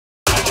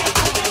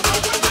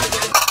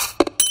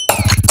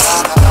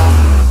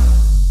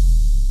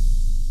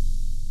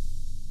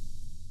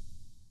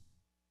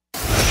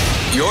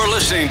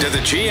listening to the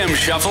GM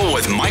Shuffle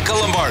with Michael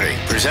Lombardi,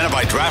 presented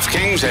by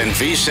DraftKings and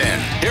VSiN.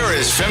 Here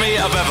is Femi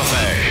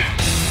Abebefe.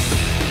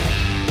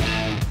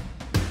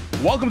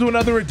 Welcome to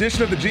another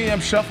edition of the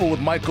GM Shuffle with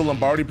Michael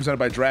Lombardi, presented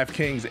by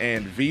DraftKings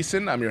and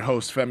VSiN. I'm your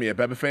host, Femi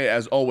Abebefe.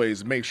 As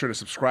always, make sure to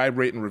subscribe,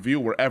 rate, and review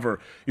wherever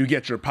you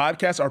get your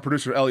podcasts. Our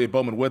producer, Elliot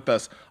Bowman, with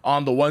us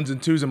on the ones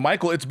and twos. And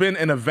Michael, it's been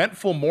an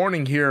eventful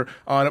morning here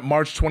on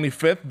March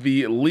 25th.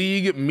 The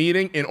league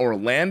meeting in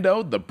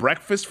Orlando, the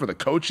breakfast for the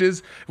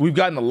coaches. We've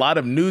gotten a lot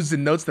of news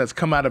and notes that's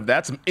come out of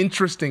that, some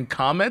interesting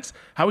comments.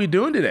 How are you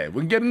doing today? We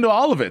can get into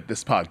all of it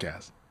this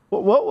podcast.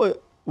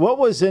 What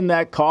was in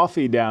that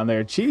coffee down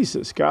there?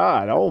 Jesus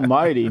God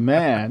almighty,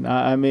 man.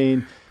 I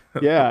mean,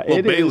 yeah,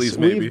 it Bailey's, is.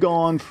 maybe. We've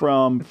gone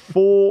from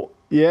full,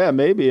 yeah,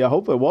 maybe. I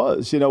hope it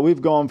was.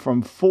 We've gone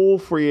from full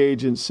free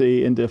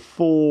agency into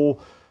full,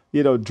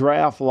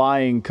 draft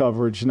lying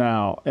coverage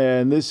now.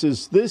 And this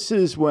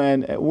is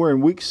when we're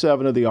in week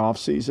 7 of the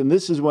offseason.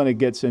 This is when it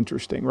gets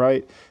interesting,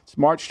 right? It's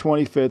March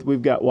 25th.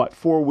 We've got,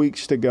 4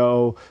 weeks to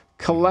go.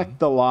 Collect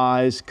the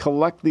lies,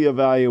 collect the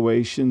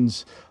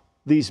evaluations.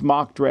 These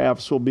mock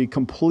drafts will be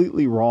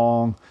completely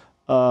wrong.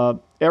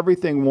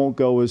 Everything won't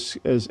go as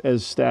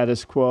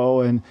status quo,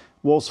 and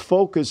we'll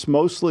focus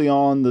mostly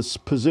on this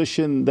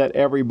position that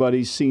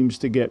everybody seems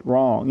to get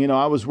wrong.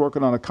 I was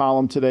working on a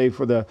column today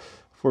for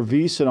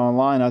VSiN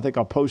online. I think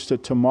I'll post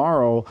it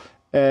tomorrow.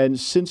 And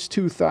since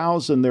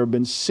 2000, there have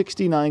been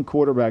 69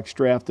 quarterbacks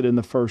drafted in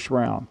the first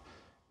round,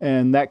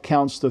 and that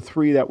counts the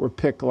 3 that were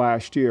picked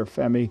last year,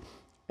 Femi.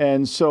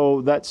 And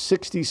so that's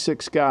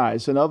 66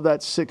 guys, and of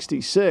that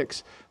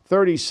 66.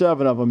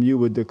 37 of them you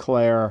would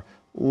declare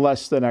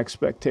less than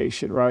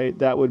expectation, right?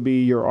 That would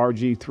be your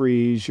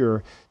RG3s,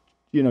 your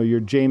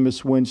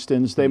Jameis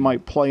Winstons. They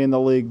might play in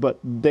the league, but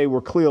they were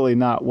clearly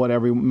not what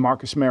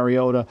Marcus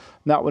Mariota,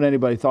 not what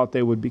anybody thought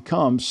they would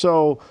become.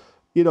 So,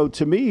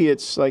 to me,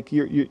 it's like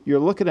you're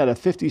looking at a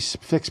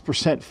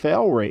 56%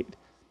 fail rate,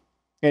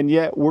 and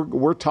yet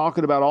we're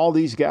talking about all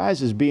these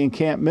guys as being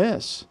can't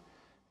miss.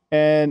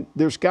 And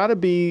there's got to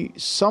be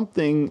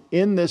something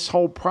in this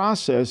whole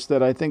process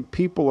that I think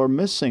people are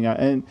missing.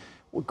 And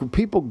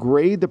people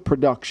grade the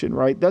production,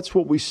 right? That's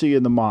what we see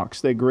in the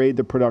mocks. They grade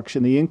the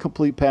production, the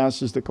incomplete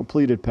passes, the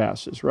completed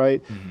passes,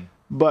 right? Mm-hmm.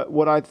 But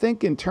what I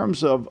think in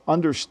terms of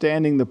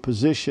understanding the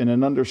position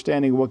and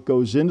understanding what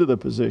goes into the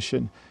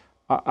position,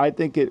 I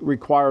think it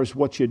requires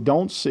what you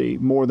don't see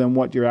more than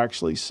what you're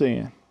actually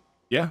seeing.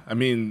 Yeah, I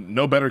mean,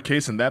 no better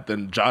case in that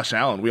than Josh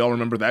Allen. We all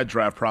remember that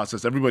draft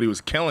process. Everybody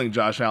was killing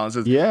Josh Allen.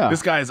 Says,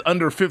 this guy is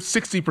under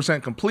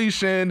 60%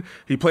 completion.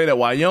 He played at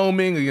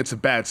Wyoming against a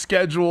bad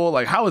schedule.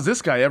 Like, how is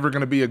this guy ever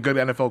going to be a good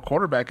NFL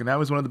quarterback? And now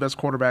he's one of the best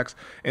quarterbacks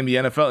in the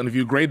NFL. And if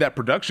you grade that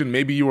production,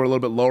 maybe you were a little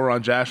bit lower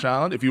on Josh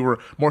Allen. If you were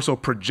more so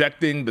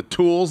projecting the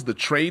tools, the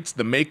traits,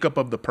 the makeup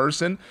of the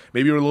person,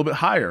 maybe you were a little bit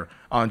higher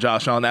on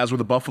Josh Allen, as were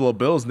the Buffalo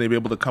Bills, and they were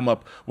able to come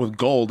up with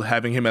gold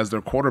having him as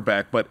their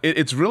quarterback. But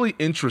it's really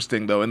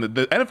interesting, though, and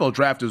the NFL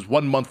draft is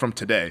 1 month from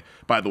today,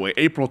 by the way.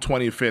 April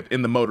 25th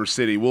in the Motor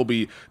City will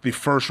be the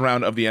first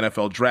round of the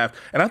NFL draft.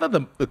 And I thought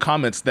the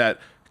comments that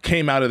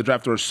came out of the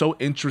draft were so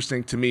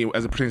interesting to me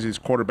as it pertains to these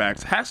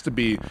quarterbacks has to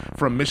be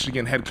from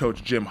Michigan head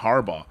coach Jim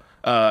Harbaugh.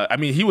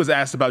 He was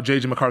asked about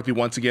JJ McCarthy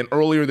once again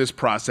earlier this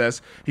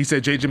process. He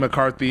said JJ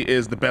McCarthy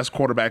is the best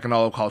quarterback in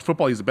all of college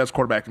football. He's the best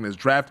quarterback in this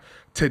draft.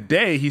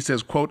 Today, he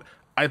says, quote,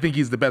 I think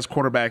he's the best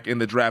quarterback in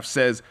the draft,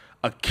 says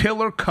a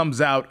killer comes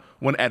out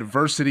when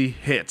adversity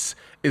hits.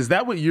 Is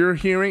that what you're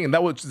hearing? And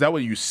is that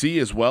what you see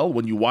as well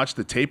when you watch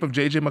the tape of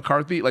JJ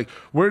McCarthy? Like,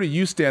 where do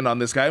you stand on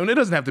this guy? And it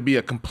doesn't have to be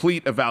a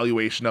complete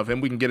evaluation of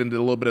him. We can get into a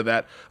little bit of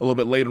that a little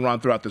bit later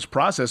on throughout this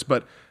process.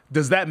 But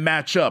does that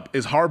match up?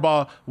 Is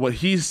Harbaugh, what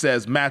he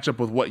says, match up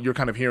with what you're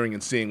kind of hearing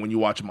and seeing when you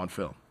watch him on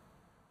film?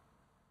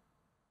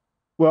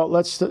 Well,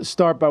 let's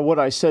start by what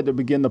I said to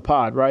begin the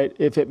pod, right?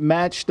 If it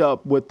matched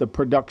up with the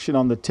production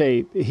on the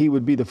tape, he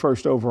would be the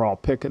first overall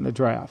pick in the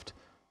draft,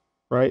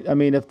 right? I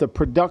mean, if the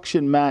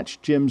production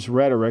matched Jim's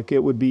rhetoric,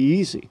 it would be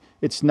easy.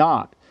 It's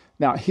not.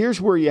 Now, here's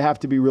where you have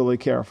to be really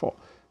careful.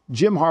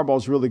 Jim Harbaugh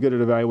is really good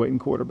at evaluating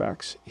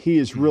quarterbacks. He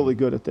is really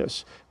good at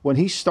this. When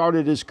he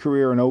started his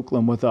career in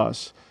Oakland with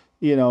us,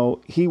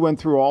 he went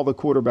through all the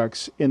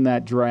quarterbacks in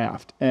that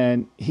draft,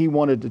 and he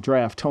wanted to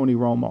draft Tony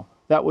Romo.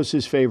 That was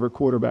his favorite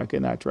quarterback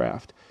in that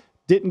draft.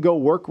 Didn't go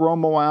work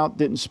Romo out,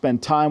 didn't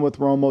spend time with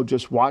Romo,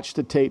 just watched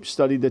the tape,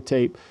 studied the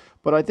tape.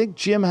 But I think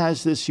Jim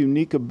has this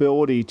unique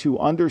ability to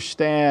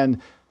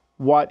understand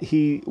what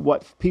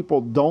people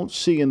don't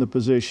see in the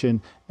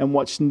position and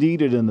what's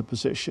needed in the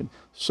position.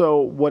 So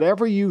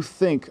whatever you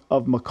think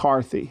of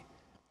McCarthy,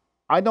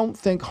 I don't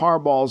think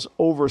Harbaugh's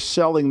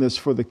overselling this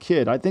for the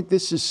kid. I think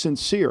this is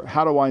sincere.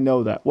 How do I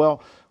know that?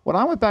 Well, when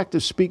I went back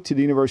to speak to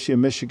the University of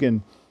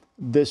Michigan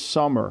this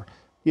summer,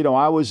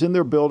 I was in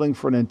their building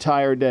for an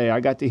entire day.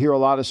 I got to hear a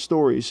lot of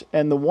stories.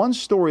 And the one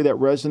story that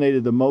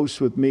resonated the most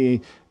with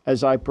me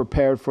as I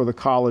prepared for the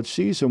college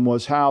season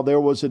was how there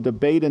was a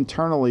debate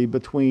internally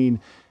between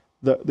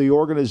the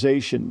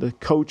organization, the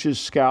coaches,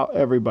 scout,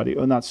 everybody,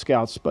 or not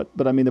scouts, but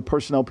I mean the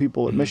personnel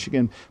people at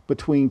Michigan,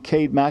 between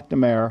Cade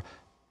McNamara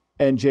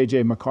and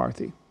JJ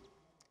McCarthy.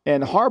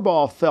 And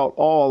Harbaugh felt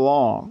all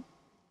along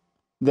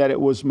that it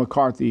was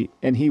McCarthy,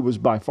 and he was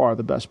by far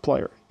the best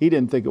player. He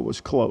didn't think it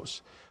was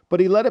close. But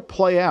he let it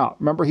play out.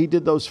 Remember, he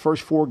did those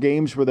first 4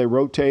 games where they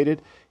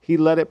rotated? He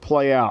let it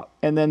play out.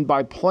 And then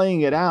by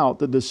playing it out,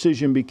 the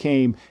decision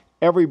became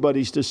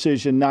everybody's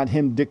decision, not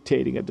him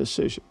dictating a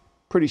decision.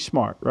 Pretty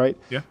smart, right?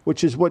 Yeah.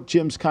 Which is what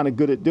Jim's kind of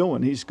good at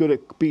doing. He's good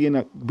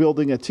at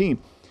building a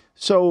team.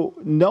 So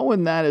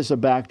knowing that as a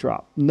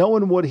backdrop,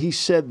 knowing what he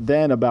said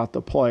then about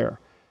the player,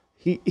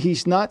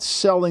 he's not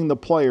selling the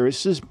player.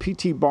 This is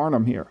P.T.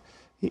 Barnum here.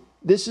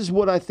 This is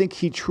what I think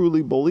he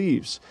truly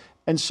believes.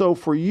 And so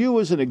for you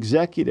as an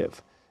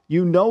executive,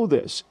 you know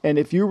this. And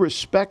if you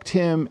respect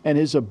him and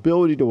his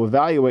ability to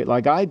evaluate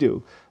like I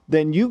do,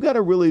 then you got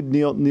to really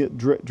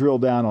drill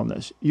down on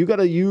this. You got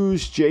to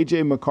use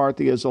JJ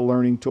McCarthy as a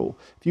learning tool.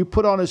 If you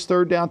put on his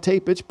third down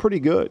tape, it's pretty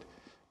good.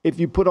 If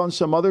you put on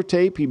some other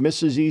tape, he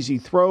misses easy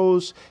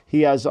throws.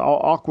 He has an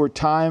awkward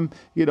time.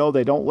 They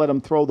don't let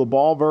him throw the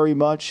ball very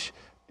much.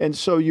 And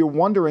so you're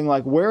wondering,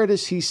 like, where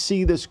does he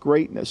see this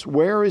greatness?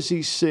 Where is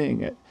he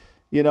seeing it?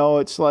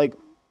 It's like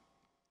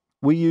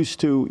we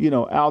used to,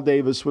 Al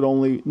Davis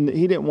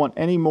he didn't want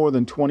any more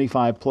than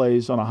 25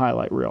 plays on a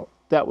highlight reel.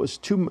 That was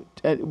too.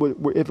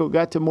 If it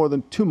got to more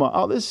than too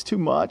much, this is too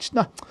much.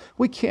 No,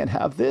 we can't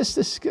have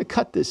this.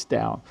 Cut this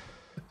down.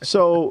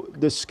 So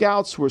the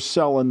scouts were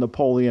selling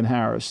Napoleon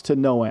Harris to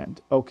no end.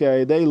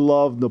 Okay, they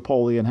loved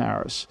Napoleon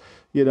Harris,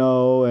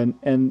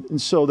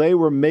 and so they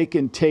were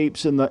making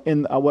tapes in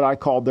what I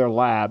called their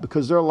lab,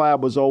 because their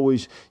lab was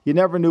always, you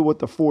never knew what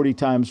the 40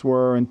 times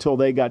were until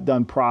they got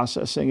done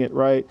processing it,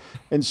 right?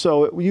 And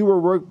so you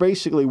were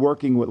basically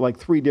working with like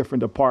 3 different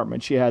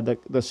departments. You had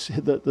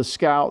the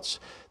scouts.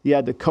 You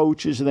had the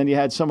coaches, and then you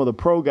had some of the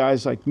pro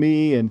guys like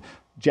me and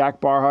Jack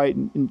Barheit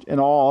and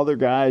all other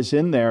guys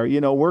in there.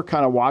 We're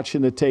kind of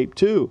watching the tape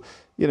too,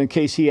 in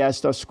case he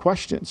asked us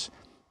questions.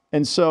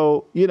 And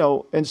so,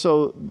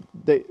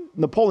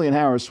 Napoleon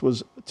Harris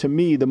was, to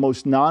me, the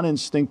most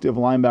non-instinctive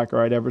linebacker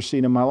I'd ever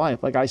seen in my life.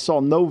 Like, I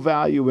saw no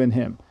value in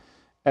him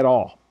at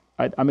all.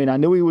 I mean, I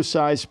knew he was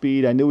size,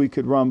 speed. I knew he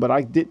could run, but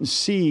I didn't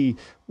see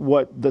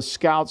what the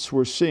scouts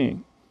were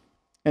seeing.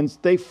 And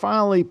they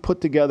finally put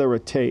together a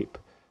tape.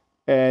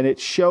 And it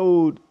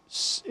showed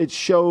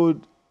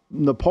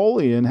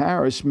Napoleon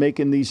Harris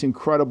making these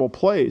incredible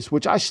plays,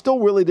 which I still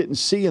really didn't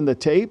see in the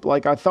tape.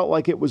 Like, I felt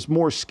like it was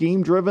more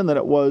scheme-driven than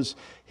it was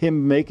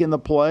him making the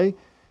play.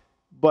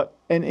 But,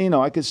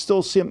 I could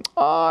still see him.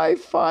 I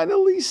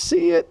finally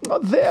see it. Oh,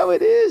 there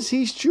it is.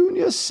 He's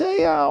Junior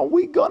Seau.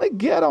 We gonna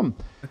get him.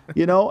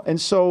 And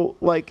so,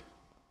 like,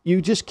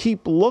 you just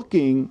keep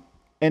looking.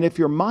 And if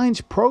your mind's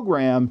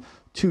programmed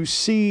to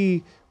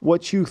see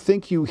what you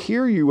think you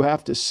hear you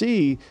have to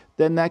see,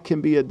 then that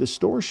can be a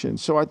distortion.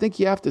 So I think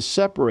you have to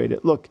separate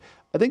it. Look,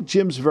 I think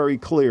Jim's very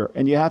clear,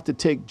 and you have to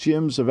take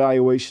Jim's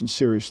evaluation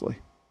seriously.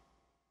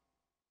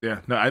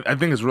 Yeah, no, I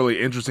think it's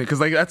really interesting because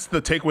that's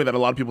the takeaway that a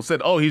lot of people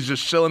said. Oh, he's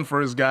just shilling for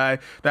his guy.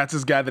 That's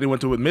his guy that he went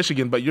to with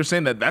Michigan. But you're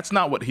saying that that's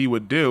not what he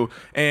would do.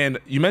 And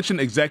you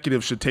mentioned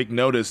executives should take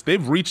notice.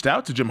 They've reached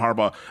out to Jim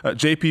Harbaugh.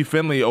 JP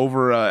Finley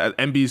over at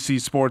NBC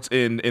Sports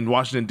in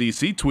Washington,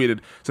 D.C.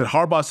 said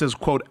Harbaugh says,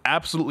 quote,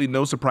 absolutely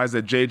no surprise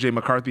that JJ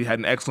McCarthy had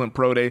an excellent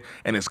pro day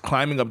and is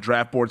climbing up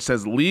draft board.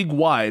 Says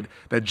league-wide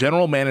that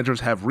general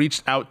managers have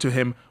reached out to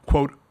him,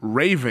 quote,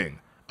 raving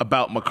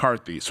about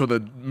McCarthy. So the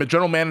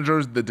general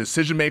managers, the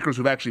decision makers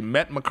who've actually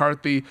met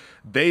McCarthy,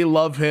 they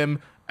love him.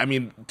 I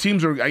mean,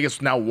 teams are, I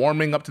guess, now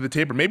warming up to the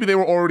tape, or maybe they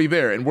were already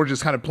there and we're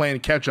just kind of playing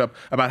catch up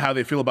about how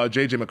they feel about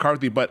JJ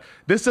McCarthy. But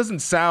this doesn't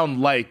sound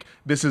like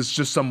this is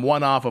just some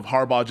one-off of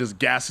Harbaugh just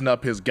gassing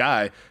up his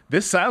guy.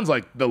 This sounds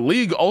like the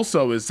league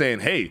also is saying,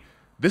 hey,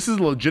 this is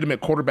a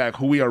legitimate quarterback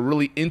who we are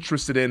really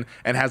interested in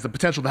and has the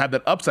potential to have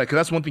that upside, because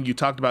that's one thing you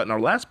talked about in our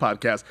last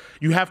podcast.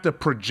 You have to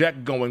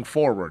project going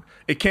forward.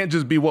 It can't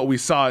just be what we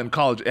saw in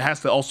college. It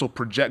has to also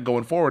project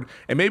going forward.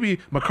 And maybe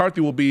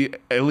McCarthy will be,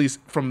 at least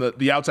from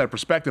the outside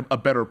perspective, a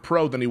better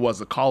pro than he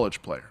was a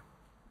college player.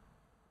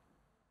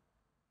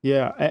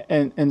 Yeah,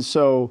 and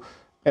so...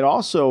 And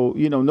also,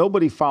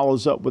 nobody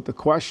follows up with the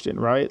question,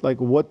 right? Like,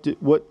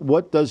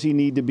 what does he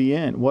need to be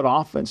in? What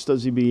offense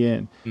does he be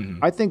in?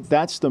 Mm-hmm. I think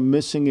that's the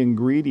missing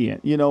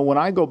ingredient. When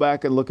I go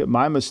back and look at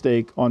my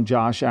mistake on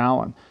Josh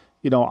Allen,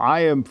 I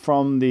am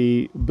from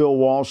the Bill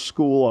Walsh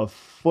school of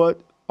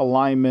foot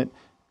alignment,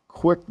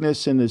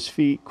 quickness in his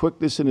feet,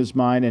 quickness in his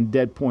mind, and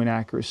dead point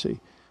accuracy.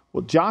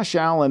 Well, Josh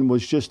Allen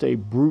was just a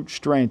brute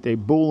strength, a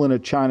bull in a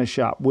china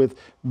shop with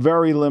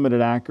very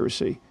limited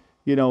accuracy.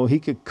 He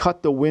could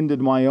cut the wind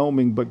in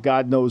Wyoming, but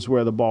God knows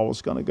where the ball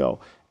was going to go.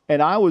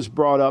 And I was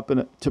brought up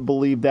to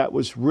believe that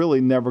was really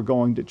never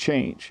going to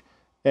change.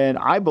 And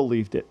I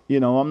believed it.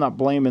 I'm not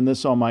blaming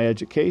this on my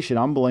education.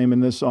 I'm blaming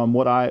this on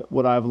what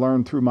I've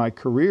learned through my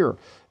career.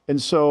 And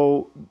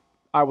so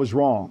I was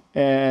wrong.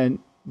 And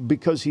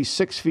because he's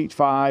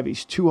 6'5",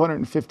 he's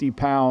 250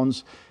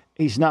 pounds,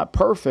 he's not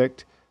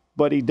perfect,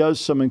 but he does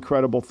some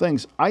incredible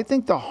things. I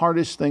think the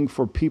hardest thing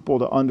for people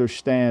to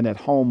understand at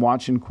home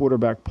watching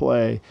quarterback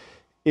play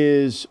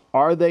is,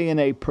 are they in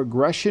a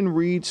progression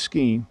read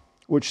scheme,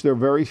 which they're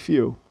very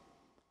few,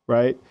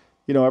 right?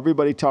 You know,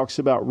 everybody talks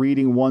about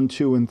reading 1,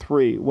 2, and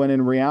 3, when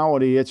in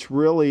reality, it's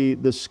really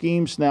the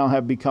schemes now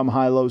have become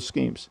high-low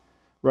schemes,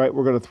 right?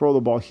 We're going to throw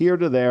the ball here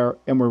to there,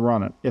 and we're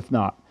running, if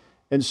not.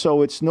 And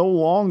so it's no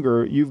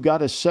longer, you've got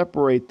to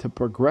separate the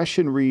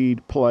progression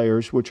read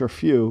players, which are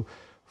few,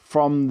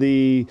 from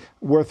the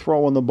we're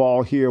throwing the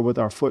ball here with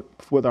our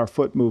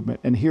foot movement,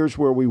 and here's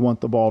where we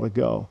want the ball to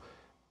go.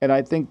 And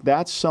I think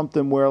that's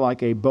something where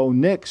like a Bo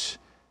Nix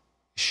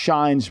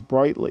shines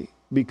brightly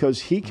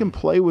because he can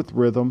play with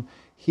rhythm,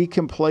 he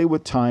can play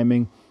with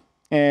timing,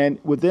 and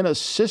within a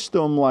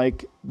system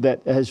like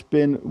that has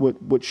been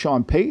what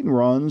Sean Payton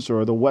runs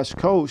or the West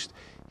Coast,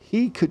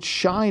 he could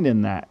shine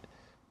in that.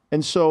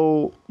 And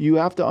so you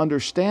have to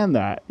understand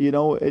that. You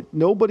know,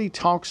 nobody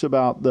talks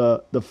about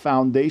the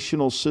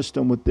foundational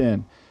system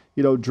within.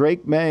 You know,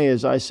 Drake May,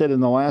 as I said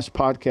in the last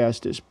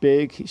podcast, is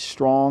big, he's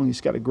strong,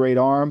 he's got a great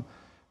arm.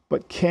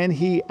 But can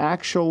he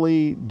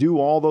actually do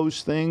all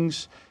those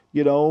things?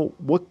 You know,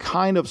 what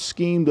kind of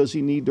scheme does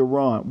he need to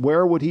run?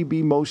 Where would he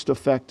be most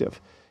effective?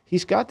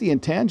 He's got the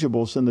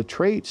intangibles and the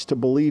traits to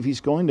believe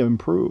he's going to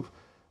improve.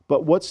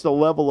 But what's the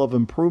level of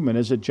improvement?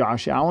 Is it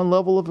Josh Allen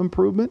level of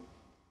improvement?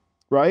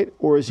 Right?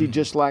 Or is he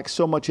just lacks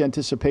so much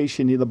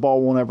anticipation the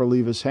ball won't ever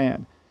leave his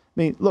hand? I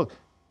mean, look,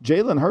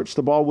 Jalen Hurts,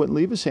 the ball wouldn't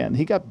leave his hand.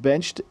 He got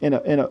benched in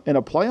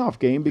a playoff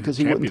game because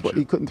he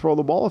couldn't throw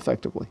the ball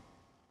effectively.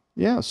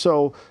 Yeah,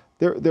 so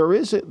there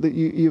is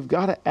you've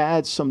got to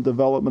add some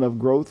development of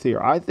growth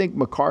here. I think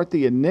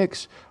McCarthy and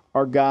Nix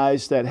are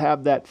guys that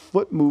have that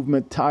foot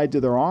movement tied to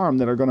their arm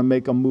that are going to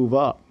make them move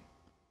up.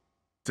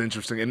 It's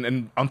interesting.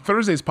 And on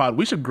Thursday's pod,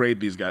 we should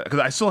grade these guys because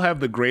I still have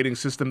the grading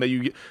system that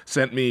you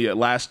sent me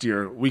last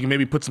year. We can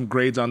maybe put some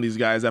grades on these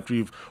guys after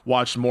you've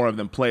watched more of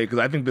them play because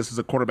I think this is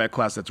a quarterback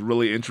class that's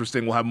really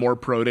interesting. We'll have more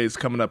pro days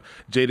coming up.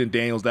 Jaden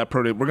Daniels, that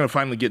pro day. We're going to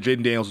finally get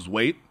Jaden Daniels'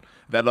 weight.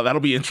 That'll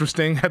be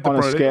interesting at the on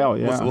pro a scale,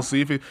 day. yeah. We'll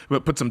see if we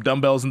put some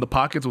dumbbells in the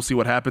pockets. We'll see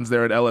what happens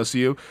there at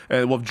LSU.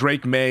 And we'll have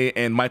Drake May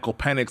and Michael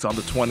Penix on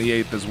the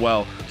 28th as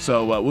well.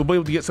 So we'll be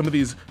able to get some of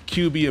these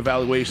QB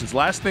evaluations.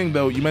 Last thing,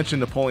 though, you mentioned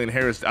Napoleon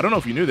Harris. I don't know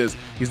if you knew this.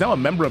 He's now a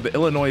member of the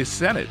Illinois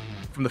Senate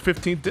from the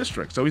 15th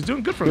district. So he's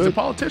doing good for him. He's a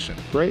politician.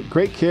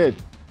 Great kid.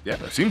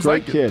 Yeah, it seems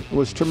great like it. Kid.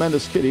 Was a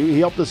tremendous kid. He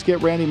helped us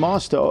get Randy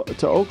Moss to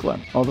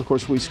Oakland. Oh, of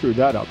course, we screwed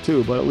that up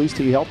too, but at least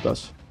he helped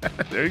us.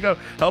 There you go.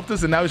 Helped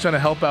us, and now he's trying to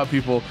help out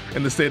people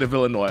in the state of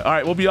Illinois. All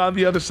right, we'll be on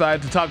the other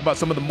side to talk about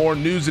some of the more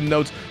news and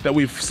notes that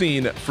we've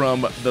seen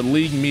from the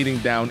league meeting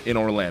down in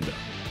Orlando.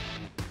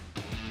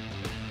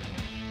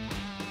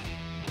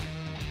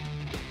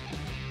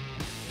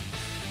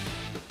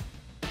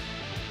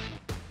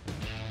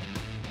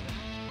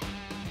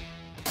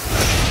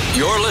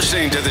 You're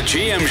listening to the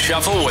GM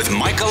Shuffle with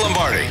Michael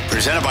Lombardi,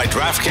 presented by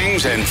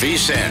DraftKings and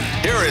VSiN.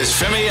 Here is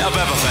Femi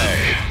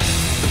Abebefe.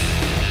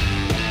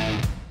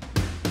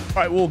 All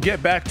right, we'll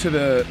get back to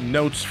the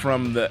notes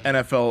from the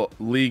NFL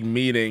league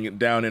meeting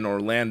down in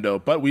Orlando,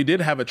 but we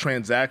did have a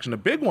transaction, a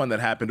big one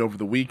that happened over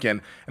the weekend,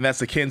 and that's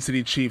the Kansas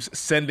City Chiefs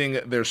sending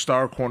their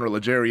star corner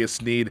L'Jarius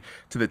Sneed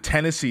to the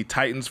Tennessee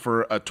Titans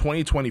for a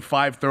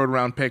 2025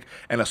 third-round pick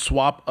and a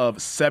swap of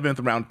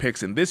seventh-round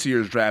picks in this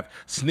year's draft.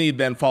 Sneed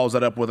then follows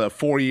that up with a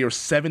 4-year,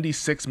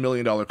 $76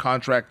 million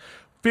contract,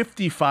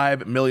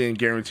 $55 million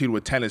guaranteed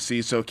with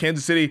Tennessee. So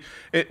Kansas City,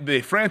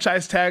 they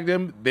franchise tagged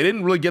him. They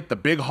didn't really get the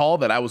big haul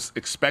that I was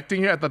expecting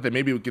here. I thought that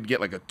maybe we could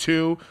get like a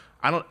 2.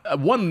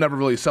 One never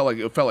really felt like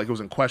it was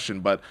in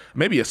question, but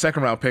maybe a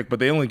second-round pick. But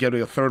they only get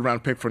a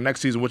third-round pick for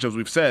next season, which, as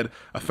we've said,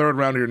 a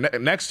third-rounder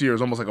next year is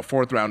almost like a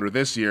fourth-rounder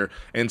this year.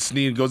 And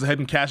Sneed goes ahead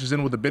and cashes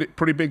in with a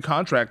pretty big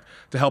contract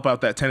to help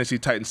out that Tennessee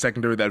Titans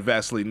secondary that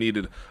vastly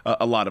needed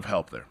a lot of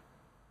help there.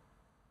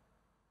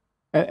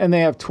 And they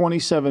have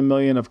 $27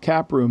 million of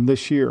cap room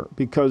this year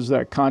because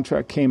that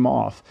contract came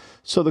off.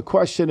 So the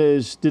question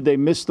is, did they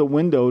miss the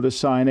window to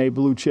sign a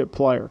blue chip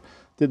player?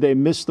 Did they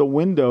miss the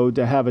window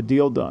to have a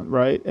deal done,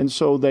 right? And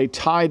so they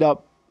tied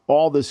up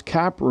all this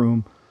cap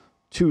room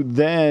to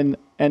then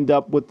end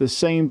up with the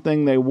same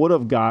thing they would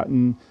have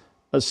gotten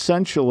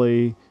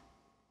essentially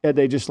had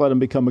they just let him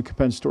become a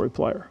compensatory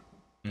player.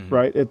 Mm-hmm.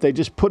 Right? If they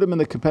just put him in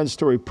the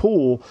compensatory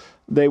pool,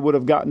 they would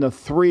have gotten a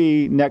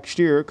 3 next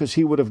year because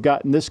he would have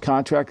gotten this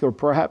contract or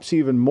perhaps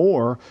even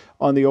more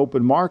on the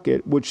open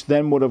market, which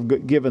then would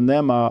have given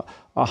them a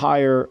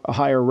higher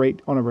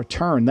rate on a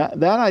return.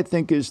 That I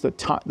think is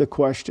the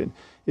question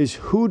is,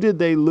 who did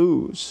they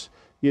lose?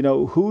 You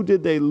know, who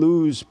did they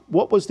lose?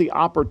 What was the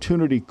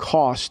opportunity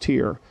cost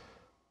here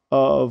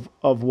of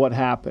what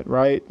happened,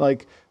 right?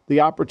 Like the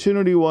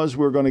opportunity was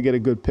we're going to get a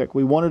good pick.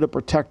 We wanted to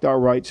protect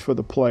our rights for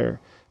the player.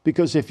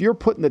 Because if you're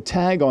putting the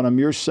tag on him,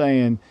 you're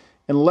saying,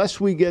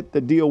 unless we get the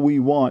deal we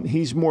want,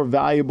 he's more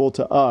valuable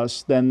to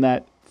us than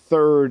that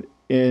third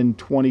in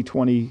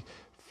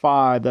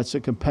 2025. That's a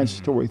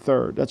compensatory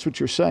third. That's what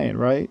you're saying,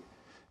 right?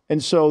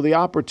 And so the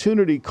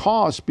opportunity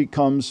cost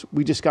becomes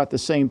we just got the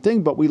same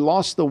thing, but we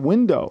lost the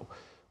window.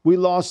 We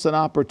lost an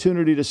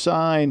opportunity to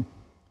sign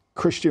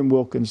Christian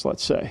Wilkins,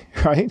 let's say,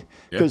 right?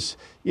 Because,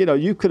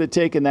 you could have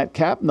taken that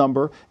cap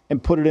number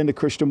and put it into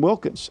Christian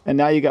Wilkins. And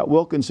now you got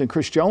Wilkins and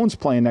Chris Jones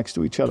playing next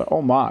to each other.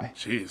 Oh, my.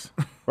 Jeez.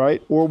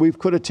 Right? Or we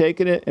could have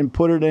taken it and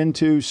put it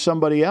into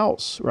somebody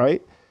else,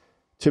 right?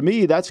 To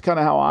me, that's kind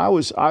of how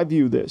I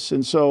view this.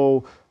 And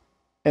so,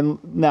 and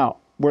now,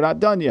 we're not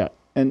done yet.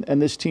 And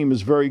this team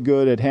is very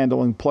good at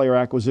handling player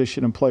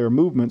acquisition and player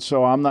movement.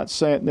 So I'm not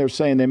saying they're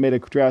saying they made a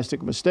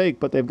drastic mistake,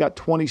 but they've got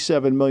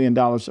 $27 million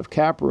of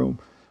cap room.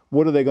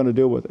 What are they going to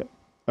do with it?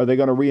 Are they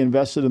going to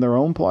reinvest it in their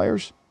own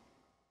players?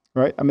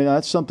 Right? I mean,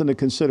 that's something to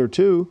consider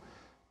too.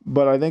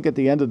 But I think at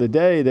the end of the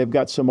day, they've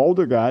got some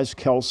older guys,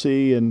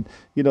 Kelsey and,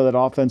 that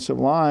offensive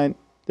line.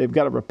 They've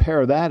got to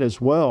repair that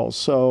as well.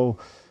 So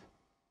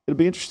it'll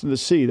be interesting to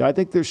see. I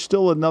think there's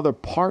still another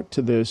part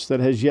to this that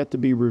has yet to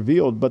be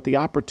revealed. But the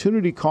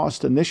opportunity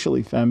cost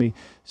initially, Femi,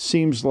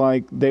 seems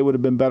like they would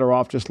have been better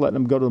off just letting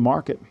them go to the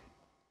market.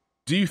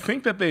 Do you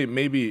think that they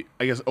maybe,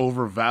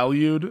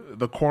 overvalued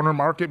the corner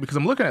market? Because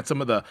I'm looking at some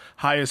of the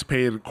highest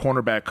paid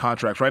cornerback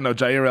contracts. Right now,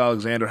 Jair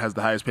Alexander has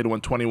the highest paid one,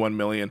 $21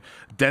 million.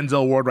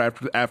 Denzel Ward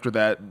after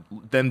that,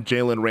 then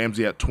Jalen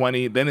Ramsey at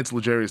 20, then it's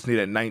L'Jarius Sneed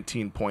at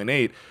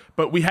 19.8.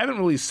 But we haven't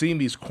really seen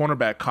these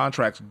cornerback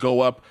contracts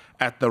go up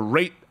at the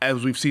rate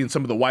as we've seen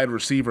some of the wide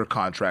receiver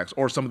contracts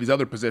or some of these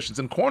other positions.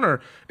 In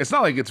corner, it's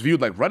not like it's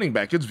viewed like running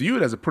back. It's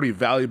viewed as a pretty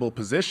valuable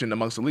position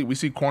amongst the league. We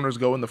see corners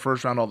go in the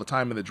first round all the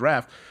time in the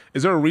draft.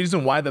 Is there a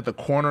reason why that the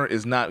corner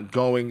is not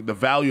going, the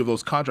value of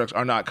those contracts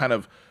are not kind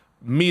of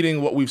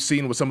meeting what we've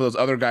seen with some of those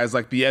other guys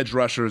like the edge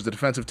rushers, the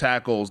defensive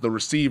tackles, the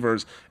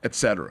receivers,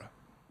 etc.?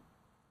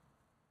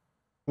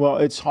 Well,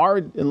 it's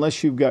hard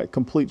unless you've got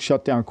complete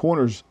shutdown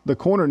corners. The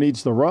corner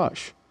needs the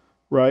rush,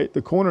 right?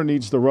 The corner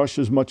needs the rush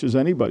as much as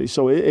anybody.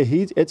 So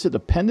it's a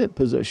dependent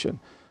position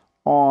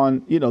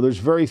on, there's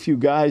very few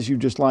guys you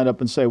just line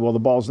up and say, well, the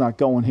ball's not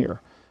going here,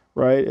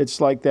 right?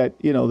 It's like that,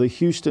 the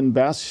Houston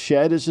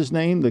Shed is his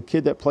name, the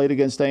kid that played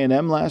against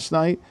A&M last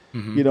night, the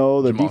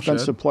Jamal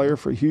defensive player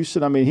for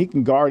Houston. I mean, he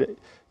can guard it.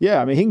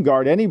 Yeah, I mean, he can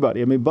guard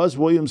anybody. I mean, Buzz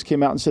Williams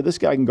came out and said this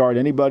guy can guard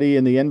anybody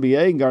in the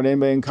NBA, can guard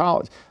anybody in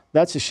college.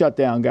 That's a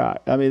shutdown guy.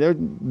 I mean,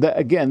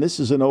 again, this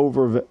is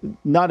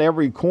not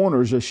every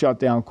corner is a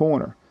shutdown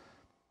corner.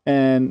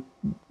 And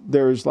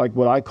there's like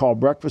what I call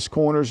breakfast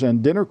corners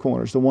and dinner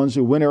corners, the ones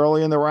who win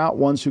early in the route,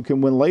 ones who can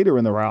win later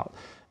in the route.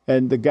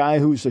 And the guy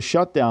who's a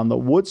shutdown, the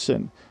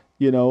Woodson,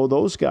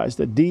 those guys,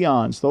 the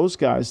Deions, those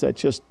guys that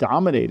just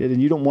dominated,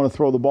 and you don't want to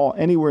throw the ball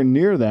anywhere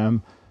near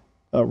them.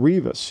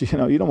 Revis,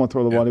 you don't want to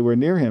throw the ball anywhere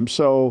near him.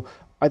 So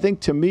I think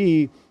to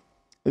me,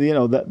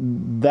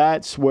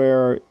 that's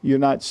where you're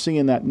not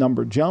seeing that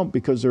number jump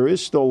because there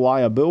is still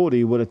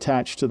liability would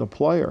attach to the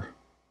player.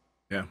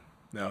 Yeah.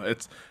 No,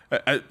 it's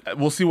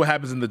we'll see what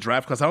happens in the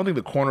draft class. I don't think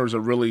the corners are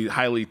really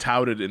highly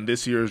touted in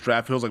this year's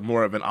draft. It feels like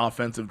more of an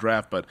offensive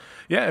draft. But,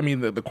 yeah, I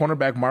mean, the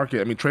cornerback market,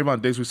 I mean,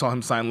 Trayvon Diggs, we saw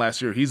him sign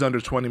last year. He's under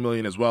 $20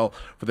 million as well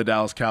for the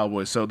Dallas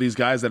Cowboys. So these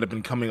guys that have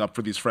been coming up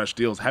for these fresh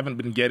deals haven't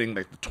been getting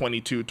like the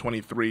 22,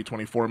 23,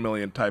 24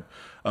 million type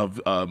of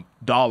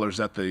dollars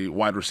that the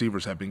wide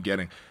receivers have been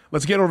getting.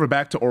 Let's get over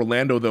back to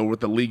Orlando, though,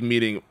 with the league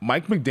meeting.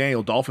 Mike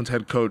McDaniel, Dolphins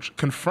head coach,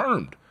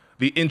 confirmed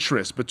the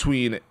interest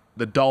between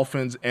the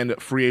Dolphins and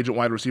free agent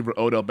wide receiver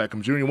Odell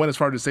Beckham Jr. went as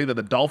far as to say that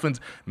the Dolphins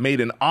made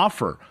an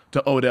offer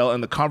to Odell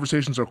and the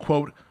conversations are,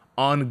 quote,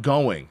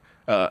 ongoing.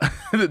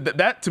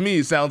 That to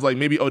me sounds like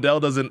maybe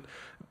Odell isn't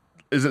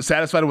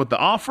satisfied with the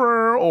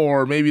offer,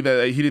 or maybe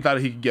that he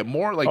thought he could get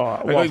more. Like,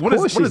 what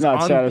is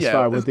not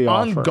satisfied with the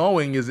offer?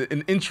 Ongoing is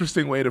an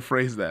interesting way to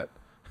phrase that.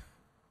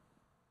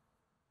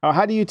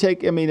 How do you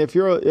take? I mean, if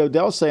you're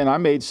Odell saying I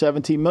made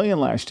 $17 million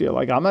last year,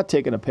 like I'm not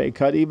taking a pay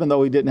cut, even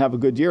though he didn't have a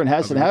good year and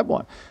hasn't had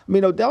one. I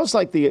mean, Odell's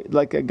like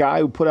a guy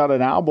who put out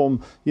an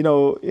album,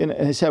 and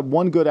has had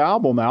one good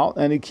album out,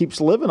 and he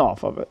keeps living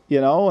off of it,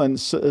 And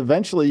so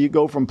eventually, you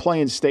go from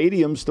playing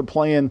stadiums to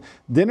playing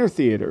dinner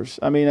theaters.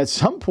 I mean, at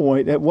some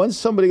point, when's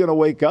somebody going to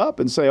wake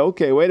up and say,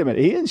 okay, wait a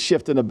minute, he isn't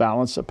shifting the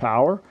balance of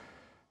power?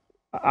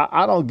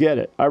 I don't get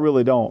it. I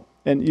really don't.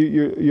 And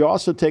you're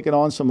also taking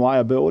on some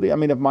liability. I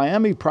mean, if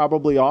Miami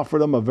probably offered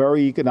them a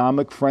very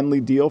economic,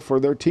 friendly deal for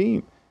their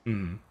team.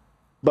 Mm-hmm.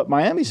 But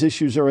Miami's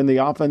issues are in the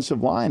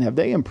offensive line. Have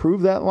they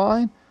improved that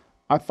line?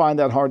 I find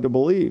that hard to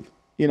believe.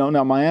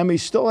 Now Miami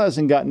still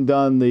hasn't gotten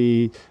done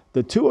the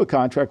Tua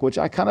contract, which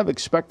I kind of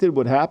expected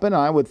would happen.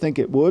 I would think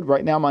it would.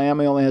 Right now,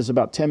 Miami only has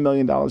about $10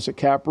 million of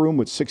cap room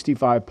with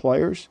 65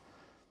 players.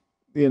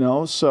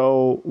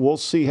 So we'll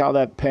see how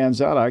that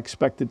pans out. I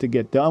expect it to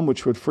get done,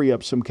 which would free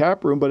up some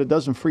cap room, but it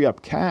doesn't free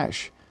up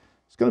cash.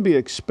 It's going to be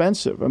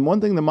expensive. And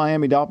one thing the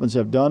Miami Dolphins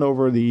have done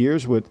over the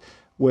years with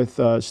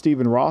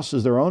Stephen Ross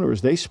as their owner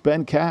is they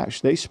spend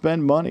cash. They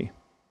spend money.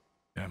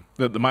 Yeah,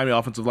 the Miami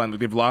offensive line,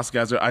 they've lost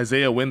guys.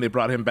 Isaiah Wynn, they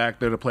brought him back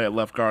there to play at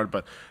left guard,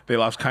 but they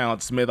lost Kyle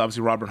Smith.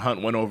 Obviously, Robert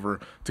Hunt went over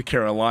to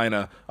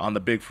Carolina on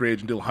the big free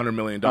agent deal, $100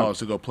 million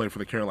to go play for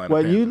the Carolina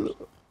Panthers.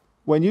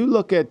 When you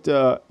look at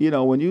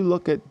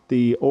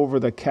the over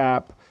the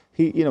cap,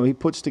 he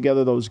puts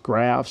together those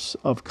graphs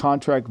of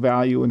contract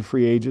value and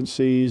free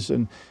agencies,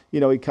 and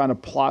he kind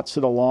of plots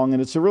it along,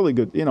 and it's a really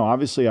good.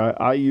 Obviously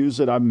I use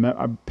it. I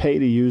pay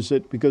to use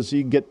it because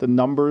you get the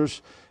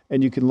numbers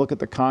and you can look at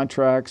the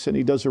contracts, and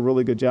he does a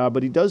really good job.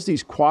 But he does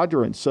these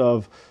quadrants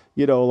of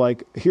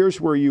like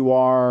here's where you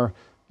are.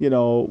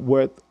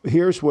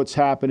 Here's what's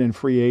happened in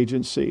free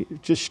agency,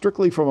 just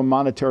strictly from a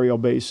monetary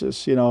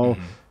basis.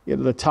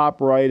 The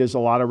top right is a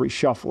lot of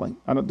reshuffling.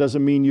 It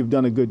doesn't mean you've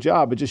done a good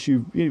job, but just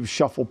you've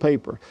shuffled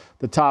paper.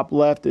 The top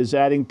left is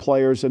adding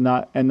players and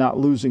not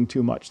losing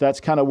too much.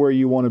 That's kind of where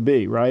you want to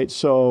be, right?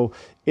 So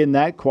in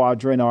that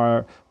quadrant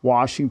are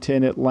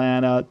Washington,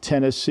 Atlanta,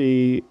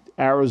 Tennessee,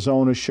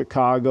 Arizona,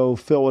 Chicago,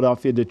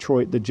 Philadelphia,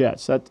 Detroit, the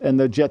Jets. And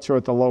the Jets are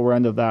at the lower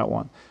end of that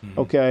one. Mm-hmm.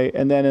 Okay,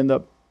 and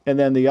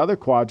then the other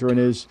quadrant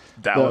is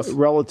Dallas. The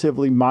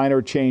relatively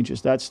minor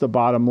changes. That's the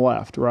bottom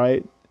left,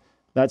 right?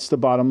 That's the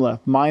bottom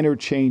left. Minor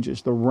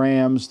changes. The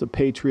Rams, the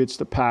Patriots,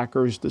 the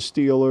Packers, the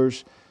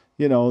Steelers.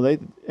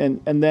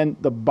 And then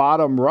the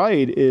bottom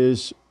right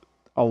is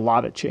a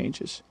lot of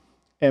changes.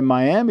 And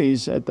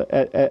Miami's at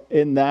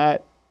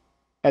the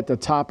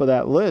top of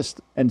that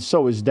list, and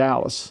so is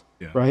Dallas,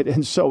 right?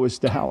 And so is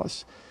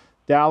Dallas.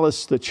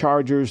 Dallas, the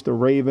Chargers, the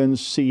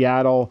Ravens,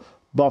 Seattle,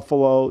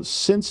 Buffalo,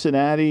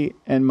 Cincinnati,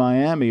 and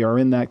Miami are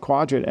in that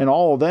quadrant. And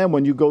all of them,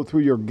 when you go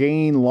through your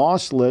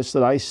gain-loss list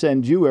that I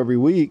send you every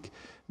week,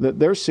 that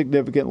there's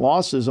significant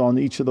losses on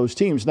each of those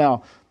teams.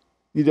 Now,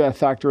 you got to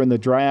factor in the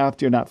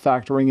draft. You're not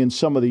factoring in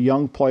some of the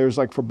young players.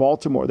 Like for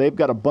Baltimore, they've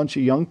got a bunch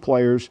of young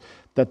players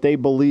that they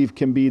believe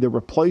can be the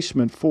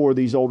replacement for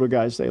these older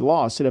guys they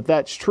lost. And if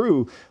that's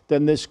true,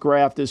 then this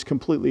graph is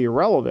completely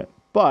irrelevant.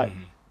 But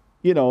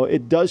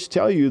it does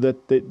tell you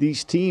that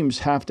these teams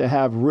have to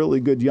have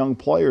really good young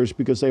players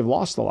because they've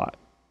lost a lot.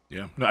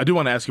 Yeah. No, I do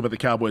want to ask you about the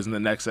Cowboys in the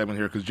next segment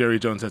here because Jerry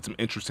Jones had some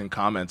interesting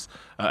comments.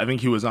 I think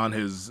he was on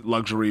his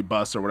luxury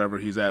bus or whatever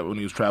he's at when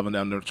he was traveling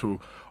down there to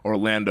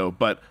Orlando.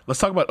 But let's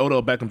talk about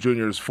Odell Beckham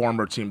Jr.'s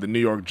former team, the New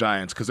York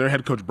Giants, because their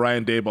head coach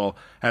Brian Daboll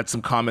had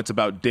some comments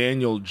about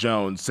Daniel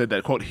Jones, said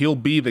that, quote, he'll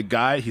be the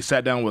guy. He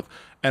sat down with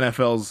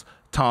NFL's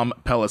Tom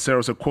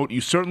Pelissero said, quote,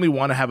 you certainly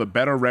want to have a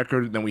better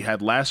record than we had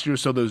last year,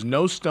 so there's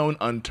no stone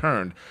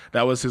unturned.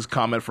 That was his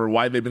comment for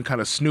why they've been kind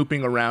of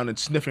snooping around and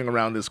sniffing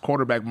around this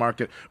quarterback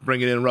market,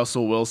 bringing in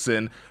Russell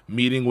Wilson,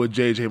 meeting with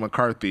JJ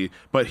McCarthy.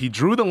 But he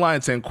drew the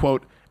line saying,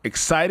 quote,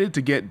 excited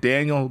to get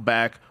Daniel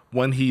back.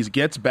 When he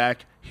gets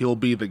back, he'll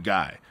be the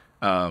guy.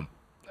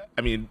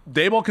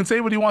 Daboll can say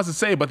what he wants to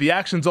say, but the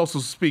actions also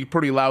speak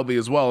pretty loudly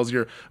as well. As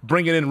you're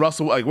bringing in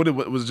Russell, like what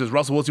was just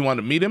Russell Wilson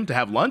wanted to meet him to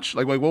have lunch?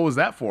 Like what was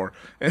that for?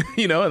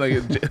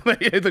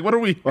 It's like what are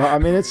we?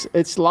 Well,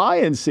 it's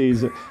lion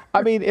season.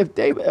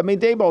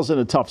 Daboll's in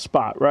a tough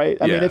spot, right?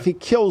 If he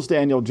kills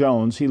Daniel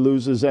Jones, he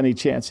loses any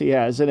chance he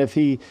has, and if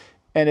he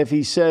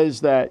says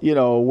that,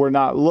 we're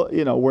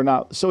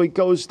not, so he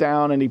goes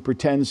down and he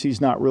pretends he's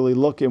not really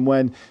looking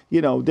when,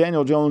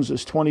 Daniel Jones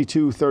is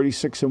 22,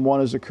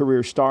 36-1 as a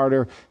career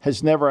starter,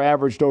 has never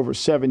averaged over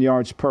 7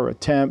 yards per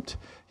attempt,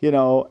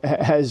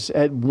 has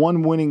had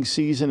one winning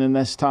season in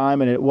this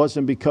time, and it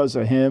wasn't because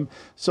of him.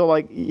 So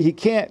he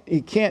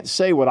can't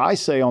say what I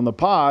say on the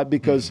pod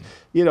because,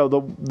 then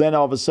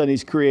all of a sudden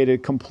he's created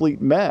a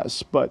complete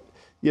mess. But,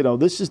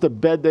 this is the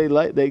bed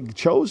they've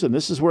chosen.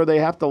 This is where they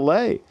have to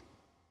lay.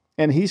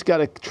 And he's got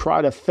to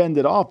try to fend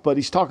it off, but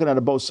he's talking out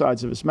of both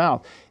sides of his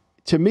mouth.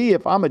 To me,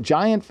 if I'm a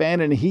Giant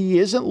fan and he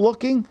isn't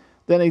looking,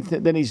 then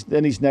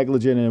he's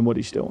negligent in what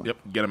he's doing. Yep,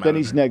 get him out. Then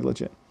he's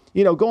negligent.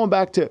 Going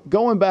back to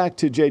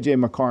JJ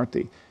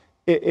McCarthy,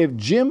 if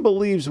Jim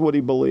believes what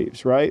he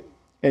believes, right,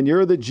 and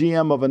you're the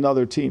GM of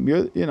another team,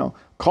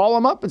 call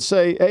him up and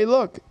say, hey,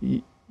 look,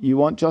 you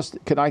want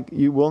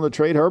you willing to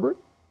trade Herbert?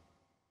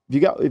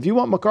 If you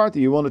want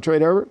McCarthy, you willing to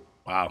trade Herbert?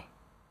 Wow.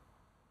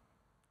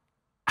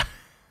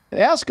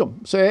 Ask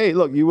him. Say, hey,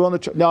 look, you willing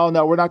to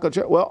No, we're not going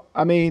to Well,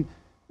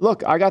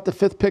 look, I got the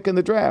 5th pick in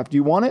the draft.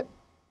 You want it?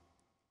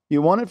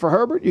 You want it for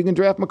Herbert? You can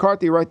draft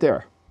McCarthy right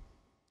there.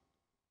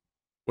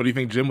 What do you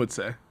think Jim would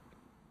say?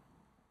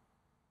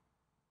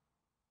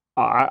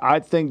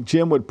 I think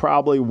Jim would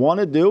probably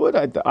want to do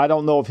it. I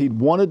don't know if he'd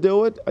want to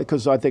do it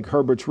because I think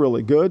Herbert's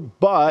really good.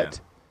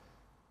 But,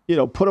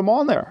 put him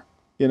on there.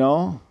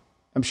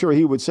 I'm sure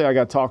he would say, I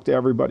got to talk to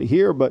everybody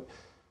here. But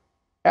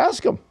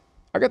ask him.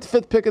 I got the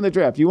 5th pick in the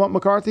draft. You want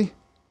McCarthy?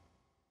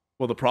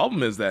 Well, the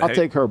problem is that I'll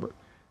take Herbert.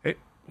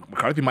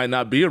 McCarthy might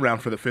not be around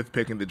for the 5th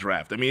pick in the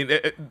draft.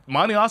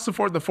 Monty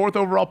Ossenfort, the 4th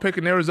overall pick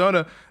in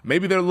Arizona,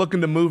 maybe they're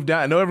looking to move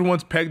down. I know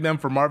everyone's pegged them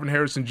for Marvin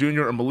Harrison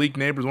Jr. or Malik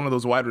Neighbors, one of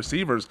those wide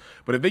receivers.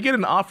 But if they get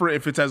an offer,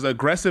 if it's as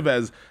aggressive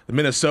as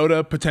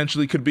Minnesota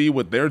potentially could be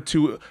with their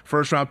 2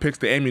 first-round picks,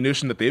 the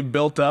ammunition that they've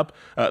built up,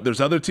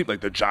 there's other teams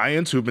like the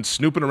Giants who've been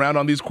snooping around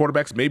on these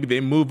quarterbacks. Maybe they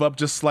move up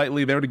just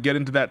slightly there to get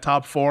into that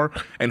top 4.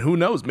 And who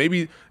knows?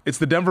 Maybe it's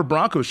the Denver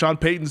Broncos. Sean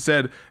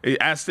Payton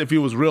asked if it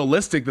was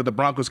realistic that the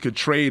Broncos could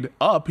trade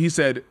up. He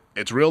said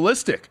it's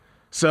realistic.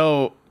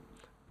 So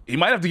he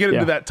might have to get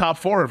into that top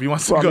 4 if he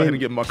wants to go ahead and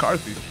get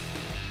McCarthy.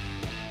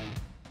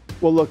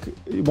 Well, look,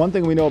 one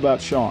thing we know about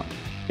Sean,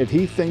 If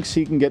he thinks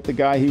he can get the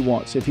guy he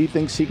wants, if he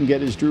thinks he can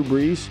get his Drew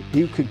Brees,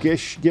 he could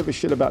give a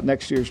shit about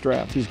next year's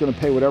draft. He's going to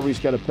pay whatever he's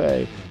got to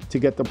pay to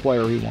get the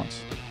player he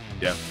wants.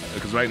 Yeah,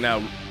 because right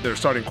now their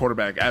starting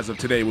quarterback as of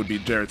today would be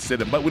Jarrett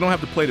Stidham, but we don't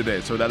have to play today,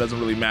 so that doesn't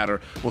really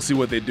matter. We'll see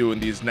what they do in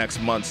these next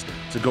months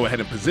to go ahead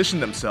and position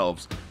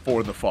themselves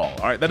for the fall.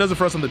 All right, that does it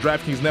for us on the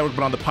DraftKings Network,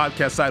 but on the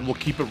podcast side, we'll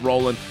keep it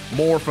rolling.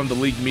 More from the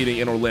league meeting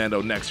in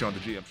Orlando next year on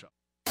the GM Show.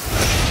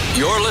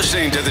 You're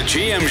listening to the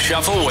GM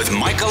Shuffle with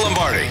Michael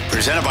Lombardi,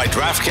 presented by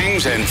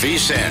DraftKings and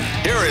VSiN.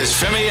 Here is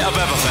Femi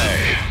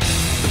Abebefe.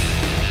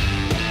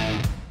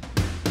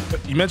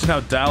 You mentioned how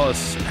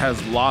Dallas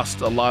has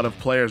lost a lot of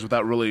players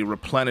without really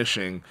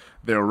replenishing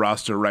their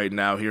roster right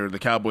now here. The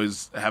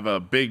Cowboys have a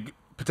big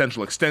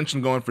potential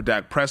extension going for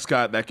Dak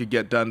Prescott that could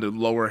get done to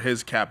lower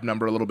his cap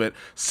number a little bit.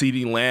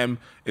 CeeDee Lamb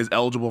is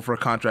eligible for a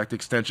contract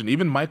extension.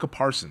 Even Micah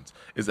Parsons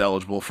is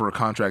eligible for a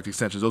contract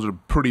extension. Those are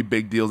pretty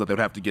big deals that they would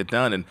have to get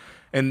done.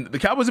 And the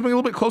Cowboys have been a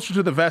little bit closer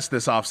to the vest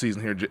this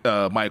offseason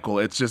here, Michael.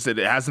 It's just it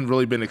hasn't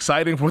really been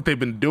exciting for what they've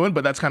been doing,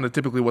 but that's kind of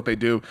typically what they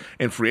do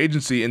in free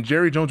agency. And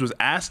Jerry Jones was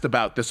asked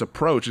about this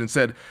approach and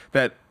said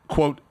that,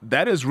 quote,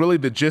 that is really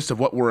the gist of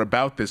what we're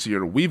about this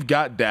year. We've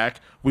got Dak.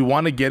 We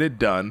want to get it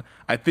done.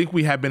 I think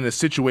we have been in a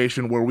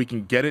situation where we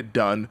can get it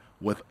done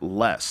with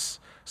less.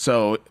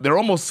 So they're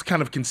almost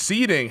kind of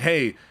conceding,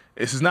 hey,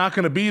 this is not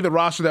going to be the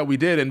roster that we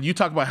did. And you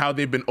talk about how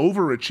they've been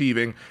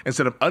overachieving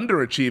instead of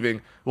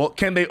underachieving. Well,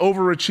 can they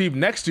overachieve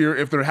next year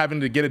if they're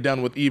having to get it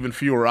done with even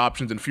fewer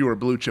options and fewer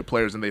blue chip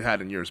players than they've had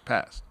in years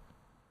past?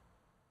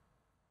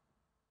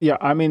 Yeah,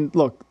 I mean,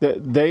 look,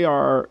 they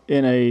are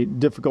in a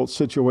difficult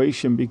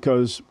situation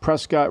because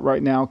Prescott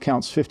right now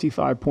counts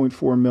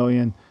 $55.4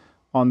 million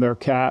on their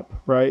cap,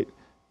 right?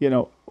 You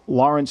know,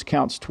 Lawrence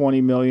counts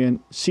 $20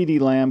 million.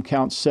 CeeDee Lamb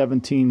counts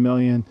 $17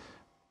 million.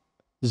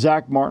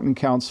 Zach Martin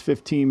counts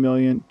 $15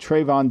 million.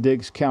 Trayvon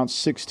Diggs counts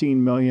 $16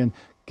 million.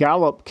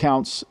 Gallup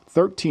counts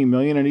 $13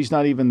 million, and he's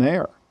not even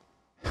there.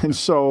 And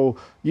so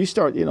you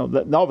start, you know,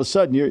 all of a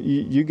sudden you're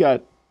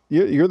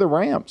the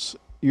Rams.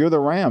 You're the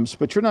Rams,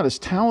 but you're not as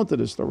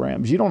talented as the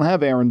Rams. You don't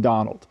have Aaron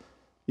Donald.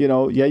 You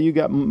know, yeah, you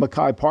got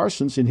Micah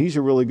Parsons, and he's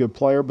a really good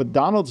player, but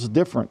Donald's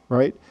different,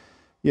 right?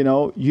 You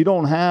know, you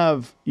don't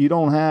have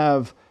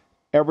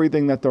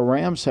everything that the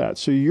Rams had.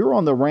 So you're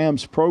on the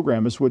Rams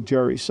program, is what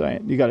Jerry's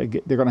saying. They're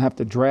going to have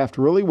to draft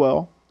really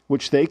well,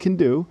 which they can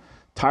do.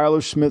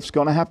 Tyler Smith's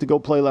going to have to go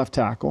play left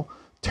tackle.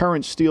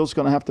 Terrence Steele's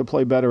going to have to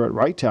play better at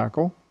right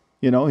tackle.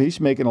 You know, he's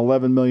making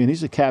 $11 million.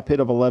 He's a cap hit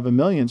of $11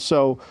 million.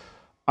 So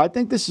I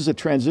think this is a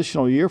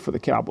transitional year for the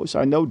Cowboys.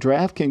 I know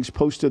DraftKings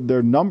posted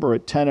their number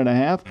at 10.5.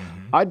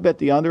 Mm-hmm. I'd bet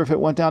the under if it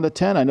went down to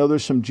 10. I know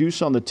there's some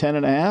juice on the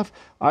 10.5.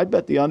 I'd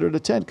bet the under to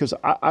 10 because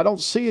I don't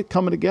see it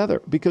coming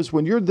together. Because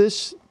when you're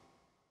this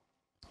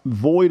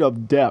void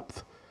of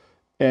depth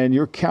and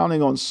you're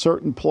counting on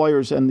certain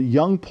players and the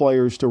young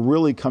players to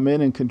really come in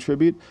and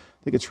contribute,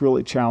 I think it's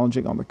really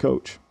challenging on the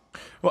coach.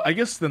 Well, I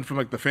guess then from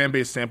like the fan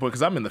base standpoint,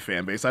 because I'm in the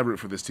fan base, I root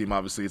for this team,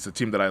 obviously. It's a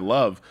team that I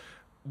love.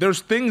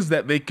 There's things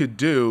that they could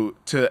do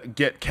to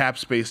get cap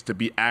space to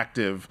be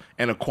active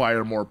and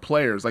acquire more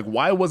players. Like,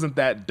 why wasn't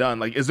that done?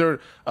 Like, is there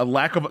a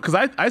lack of – because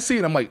I see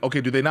it, I'm like, okay,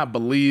 do they not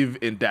believe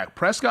in Dak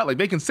Prescott? Like,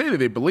 they can say that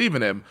they believe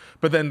in him,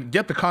 but then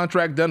get the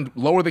contract done,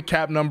 lower the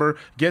cap number,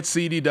 get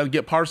CeeDee done,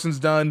 get Parsons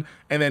done,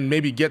 and then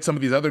maybe get some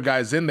of these other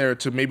guys in there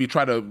to maybe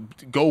try to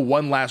go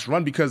one last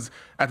run. Because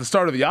at the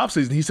start of the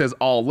offseason, he says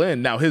all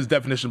in. Now, his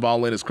definition of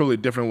all in is clearly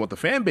different than what the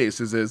fan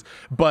bases is.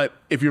 But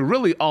if you're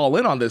really all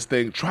in on this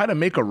thing, try to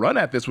make a run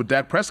at this with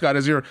Dak Prescott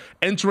as you're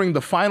entering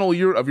the final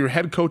year of your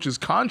head coach's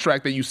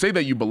contract that you say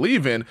that you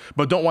believe in,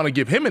 but don't want to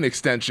give him an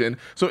extension.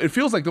 So it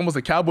feels like almost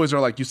the Cowboys are,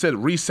 like you said,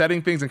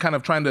 resetting things and kind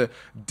of trying to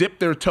dip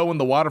their toe in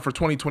the water for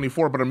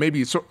 2024, but are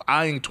maybe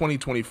eyeing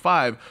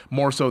 2025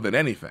 more so than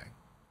anything.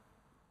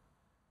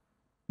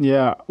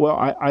 Yeah, well,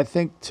 I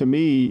think to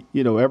me,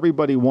 you know,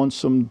 everybody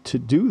wants them to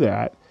do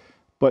that,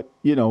 but,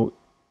 you know,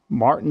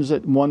 Martin's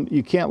at one.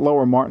 You can't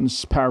lower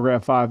Martin's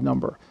paragraph 5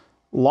 number.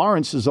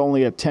 Lawrence is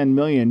only at $10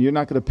 million. You're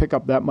not going to pick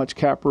up that much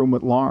cap room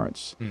with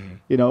Lawrence. Mm-hmm.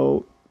 You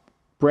know,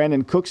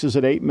 Brandon Cooks is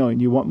at $8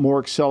 million. You want more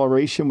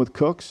acceleration with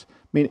Cooks?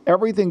 I mean,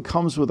 everything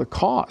comes with a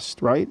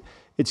cost, right?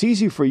 It's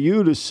easy for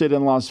you to sit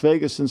in Las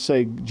Vegas and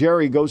say,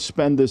 Jerry, go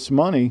spend this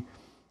money.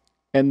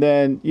 And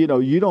then, you know,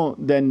 you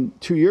don't, then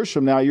 2 years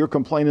from now, you're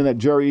complaining that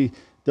Jerry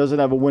doesn't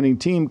have a winning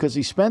team because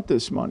he spent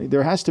this money.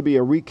 There has to be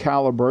a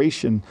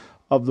recalibration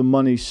of the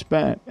money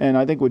spent. And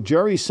I think what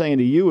Jerry's saying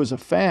to you as a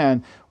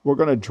fan, we're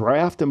going to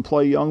draft and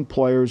play young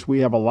players. We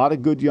have a lot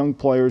of good young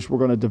players. We're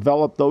going to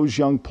develop those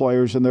young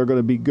players, and they're going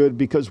to be good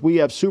because we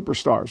have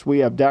superstars. We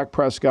have Dak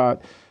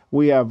Prescott.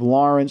 We have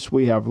Lawrence.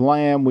 We have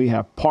Lamb. We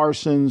have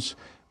Parsons.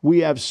 We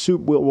have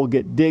we'll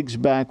get Diggs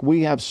back.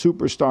 We have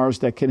superstars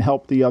that can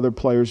help the other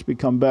players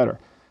become better.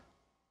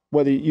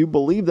 Whether you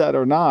believe that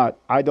or not,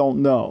 I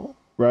don't know,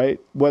 right?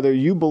 Whether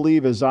you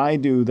believe, as I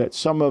do, that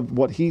some of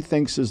what he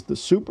thinks is the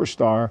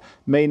superstar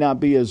may not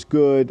be as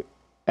good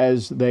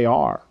as they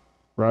are,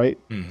 right?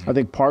 Mm-hmm. I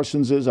think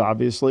Parsons is,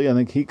 obviously. I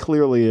think he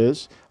clearly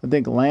is. I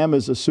think Lamb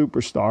is a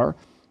superstar.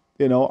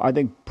 I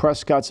think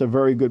Prescott's a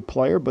very good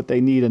player, but they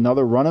need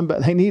another running back.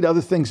 They need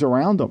other things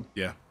around him.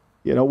 Yeah.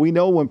 We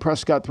know when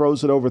Prescott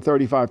throws it over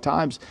 35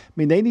 times,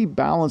 they need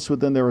balance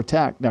within their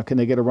attack. Now, can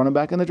they get a running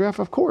back in the draft?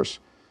 Of course.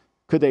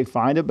 Could they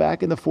find a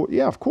back in the fourth?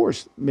 Yeah, of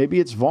course. Maybe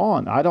it's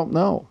Vaughn. I don't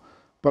know.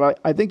 But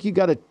I think you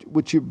got to,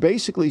 what you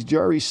basically,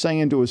 Jerry's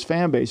saying to his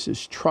fan base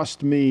is,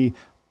 trust me,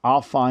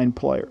 I'll find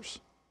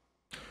players.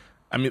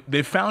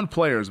 They found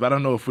players, but I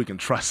don't know if we can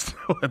trust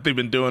what they've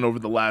been doing over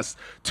the last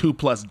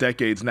 2+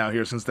 decades now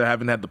here since they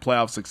haven't had the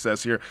playoff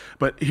success here.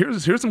 But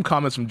here's some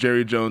comments from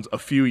Jerry Jones a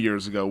few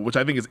years ago, which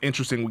I think is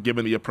interesting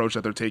given the approach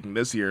that they're taking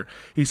this year.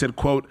 He said,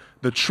 quote,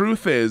 "The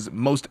truth is,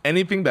 most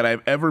anything that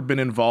I've ever been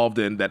involved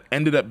in that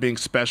ended up being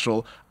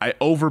special, I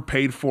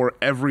overpaid for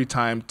every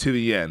time to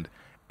the end.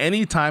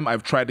 Anytime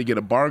I've tried to get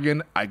a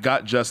bargain, I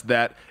got just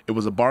that. It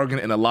was a bargain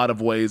in a lot of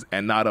ways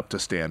and not up to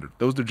standard."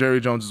 Those are Jerry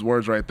Jones's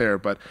words right there.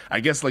 But I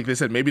guess, like they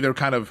said, maybe they're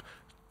kind of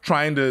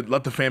trying to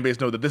let the fan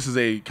base know that this is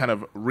a kind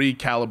of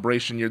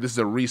recalibration year. This is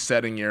a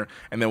resetting year,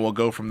 and then we'll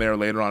go from there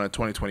later on in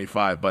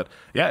 2025. But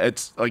yeah,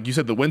 it's like you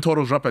said, the win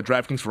totals are up at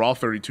DraftKings for all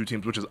 32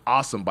 teams, which is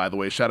awesome, by the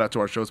way. Shout out to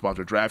our show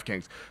sponsor,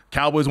 DraftKings.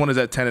 Cowboys one is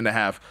at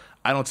 10.5.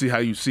 I don't see how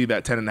you see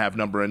that 10.5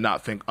 number and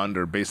not think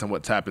under based on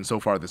what's happened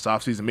so far this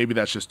offseason. Maybe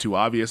that's just too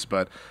obvious,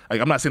 but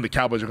I'm not saying the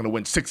Cowboys are going to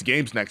win 6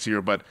 games next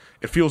year, but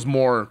it feels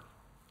more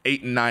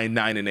 8-9,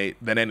 9-8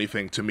 than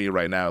anything to me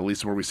right now, at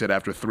least where we sit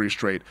after 3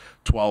 straight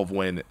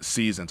 12-win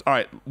seasons. All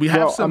right, we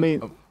have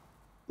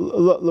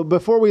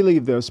before we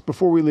leave this,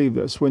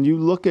 when you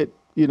look at,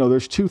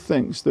 there's 2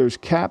 things. There's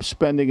cap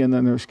spending and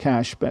then there's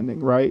cash spending,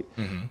 right?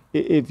 Mm-hmm.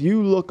 If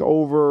you look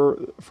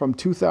over from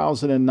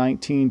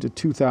 2019 to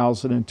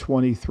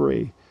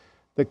 2023,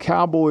 the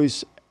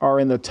Cowboys are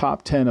in the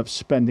top 10 of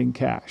spending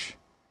cash.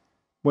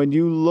 When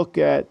you look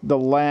at the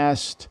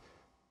last,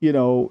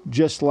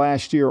 just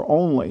last year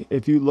only,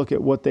 if you look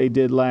at what they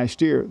did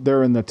last year,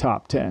 they're in the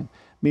top 10.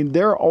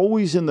 They're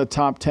always in the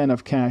top 10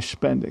 of cash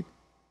spending,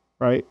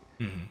 right?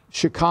 Mm-hmm.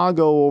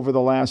 Chicago over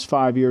the last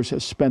 5 years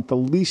has spent the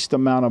least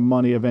amount of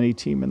money of any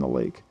team in the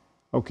league.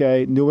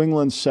 Okay, New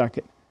England's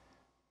second.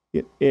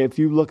 If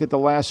you look at the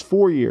last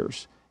 4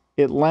 years,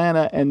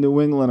 Atlanta and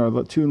New England are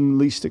the 2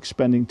 least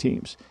expending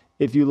teams.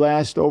 If you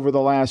over the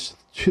last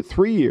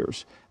 3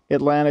 years,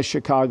 Atlanta,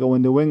 Chicago,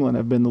 and New England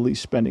have been the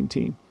least spending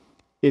team.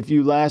 If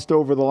you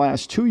over the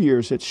last 2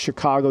 years, it's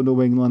Chicago,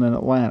 New England, and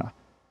Atlanta.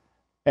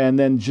 And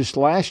then just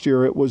last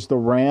year, it was the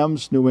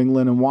Rams, New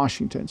England, and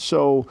Washington.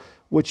 So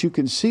what you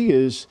can see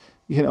is,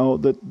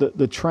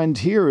 the trend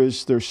here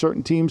is there's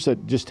certain teams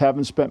that just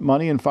haven't spent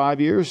money in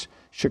 5 years,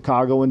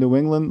 Chicago and New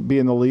England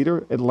being the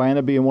leader,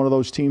 Atlanta being one of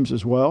those teams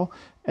as well.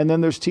 And then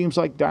there's teams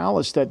like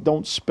Dallas that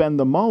don't spend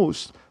the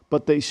most,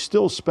 but they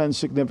still spend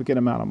significant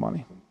amount of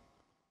money.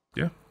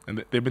 Yeah.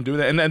 And they've been doing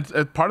that. And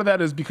then part of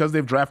that is because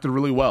they've drafted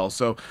really well.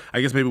 So I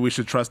guess maybe we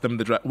should trust them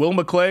to draft. Will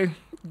McClay,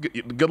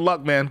 good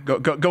luck, man.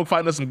 Go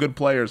find us some good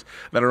players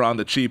that are on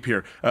the cheap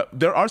here.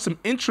 There are some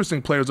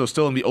interesting players, though,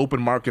 still in the open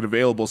market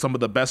available. Some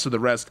of the best of the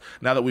rest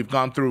now that we've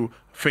gone through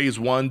phase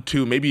 1,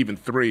 2, maybe even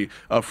 3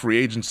 of free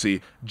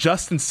agency.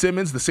 Justin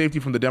Simmons, the safety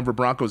from the Denver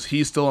Broncos,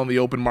 he's still on the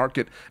open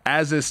market,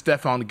 as is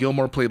Stephon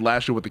Gilmore, played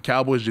last year with the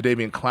Cowboys.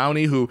 Jadeveon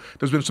Clowney, who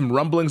there's been some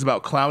rumblings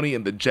about Clowney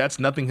and the Jets.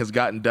 Nothing has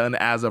gotten done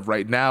as of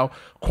right now.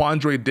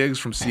 Quandre Diggs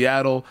from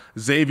Seattle,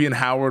 Xavier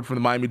Howard from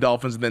the Miami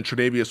Dolphins, and then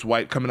Tre'Davious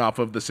White coming off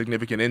of the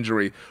significant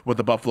injury with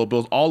the Buffalo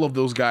Bills. All of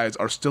those guys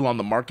are still on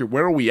the market.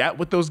 Where are we at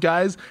with those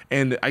guys?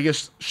 And I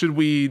guess, should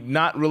we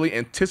not really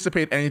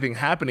anticipate anything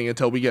happening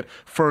until we get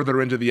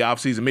further into the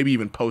offseason, maybe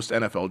even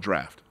post-NFL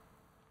draft?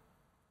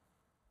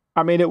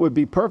 It would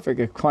be perfect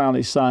if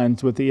Clowney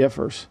signs with the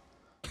Iffers,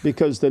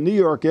 because the New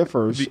York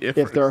Iffers,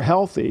 if they're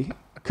healthy,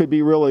 could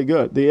be really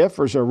good. The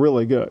Iffers are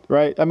really good,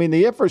 right? The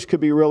Iffers could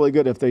be really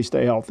good if they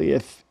stay healthy.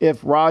 If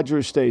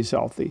Rodgers stays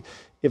healthy,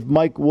 if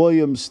Mike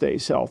Williams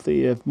stays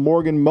healthy, if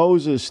Morgan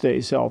Moses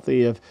stays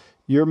healthy, if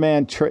your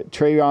man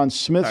Trayon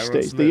Smith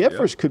stays, the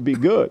Iffers could be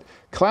good.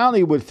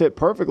 Clowney would fit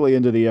perfectly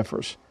into the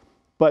Iffers.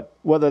 But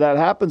whether that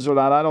happens or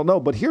not, I don't know.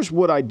 But here's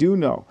what I do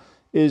know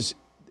is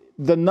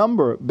the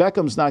number,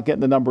 Beckham's not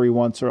getting the number he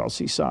wants or else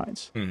he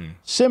signs. Mm-hmm.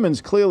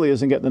 Simmons clearly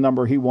isn't getting the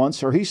number he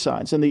wants or he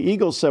signs. And the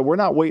Eagles said, we're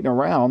not waiting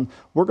around.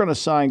 We're going to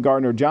sign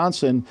Gardner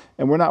Johnson,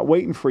 and we're not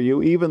waiting for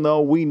you, even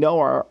though we know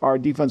our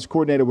defense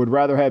coordinator would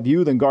rather have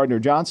you than Gardner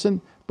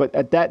Johnson. But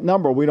at that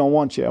number, we don't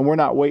want you, and we're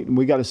not waiting.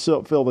 We got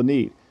to fill the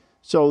need.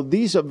 So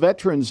these are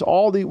veterans.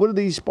 What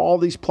do all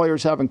these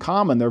players have in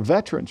common? They're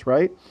veterans,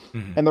 right?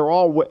 Mm-hmm.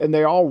 And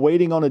they're all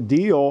waiting on a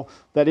deal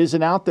that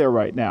isn't out there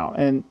right now.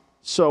 And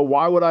so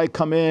why would I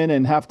come in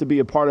and have to be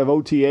a part of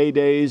OTA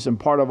days and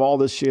part of all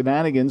this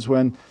shenanigans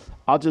when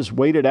I'll just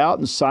wait it out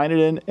and sign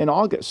it in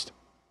August?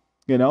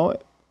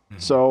 Mm-hmm.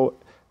 So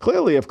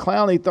clearly, if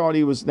Clowney thought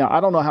he was, now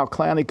I don't know how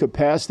Clowney could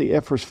pass the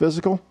Iffers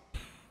physical.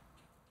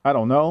 I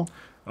don't know.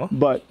 Oh,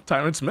 but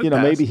Tyron Smith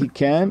maybe he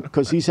can,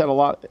 because he's had a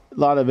lot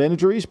of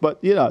injuries.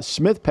 But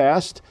Smith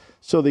passed,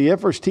 so the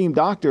Iffers team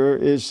doctor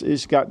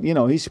is got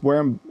he's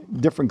wearing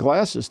different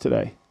glasses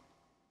today.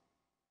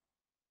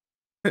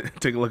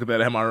 Take a look at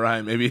that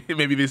MRI.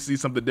 Maybe they see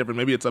something different.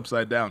 Maybe it's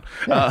upside down.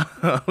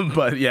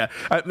 But yeah,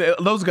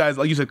 those guys,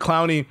 like you said,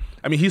 Clowney.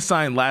 I mean, he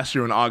signed last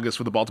year in August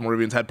for the Baltimore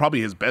Ravens. Had probably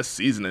his best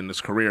season in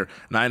his career.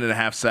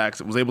 9.5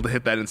 sacks. Was able to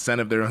hit that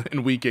incentive there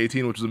in Week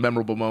 18, which was a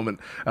memorable moment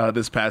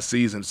this past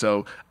season.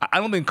 So I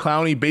don't think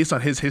Clowney, based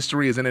on his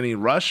history, is in any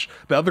rush.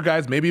 The other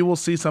guys, maybe we'll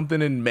see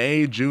something in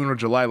May, June, or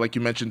July, like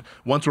you mentioned.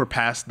 Once we're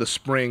past the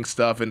spring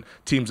stuff and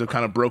teams have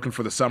kind of broken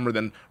for the summer,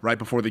 then right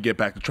before they get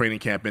back to training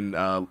camp in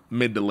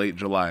mid to late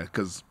July.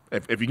 Because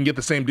if you can get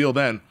the same deal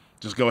then,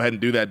 just go ahead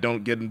and do that.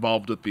 Don't get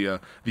involved with the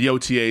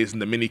OTAs and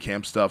the mini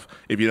camp stuff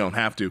if you don't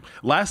have to.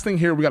 Last thing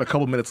here, we got a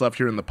couple minutes left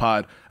here in the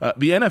pod.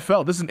 The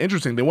NFL, this is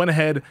interesting. They went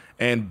ahead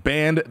and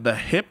banned the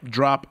hip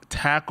drop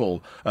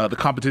tackle. The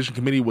competition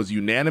committee was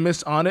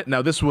unanimous on it.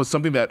 Now, this was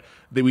something that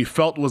we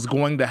felt was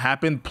going to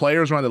happen.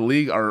 Players around the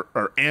league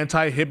are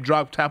anti-hip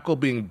drop tackle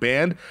being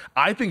banned.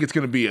 I think it's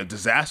going to be a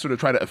disaster to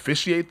try to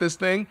officiate this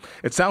thing.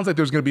 It sounds like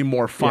there's going to be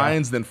more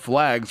fines than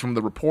flags from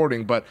the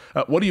reporting. But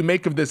what do you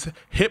make of this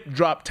hip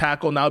drop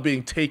tackle now being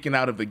taken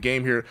out of the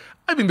game here?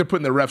 I think they're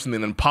putting the refs in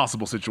an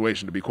impossible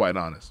situation, to be quite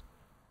honest.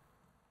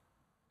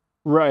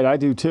 Right, I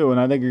do too, and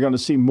I think you're going to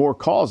see more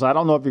calls. I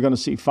don't know if you're going to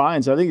see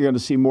fines. I think you're going to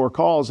see more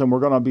calls, and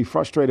we're going to be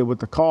frustrated with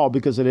the call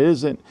because it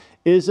isn't.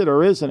 Is it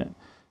or isn't it?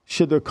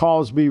 Should the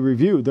calls be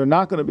reviewed? They're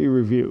not going to be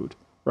reviewed,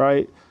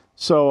 right?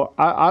 So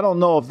I don't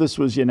know if this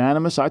was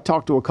unanimous. I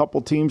talked to a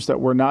couple teams that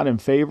were not in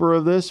favor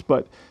of this,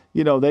 but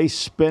they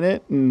spin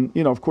it, and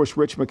of course,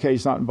 Rich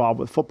McKay's not involved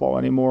with football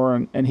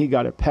anymore, and he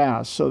got it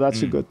passed, so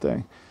that's a good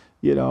thing.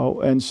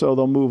 And so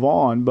they'll move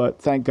on. But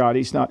thank God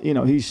he's not,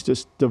 he's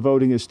just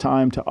devoting his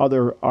time to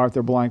other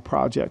Arthur Blank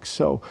projects.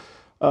 So,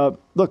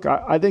 look,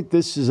 I think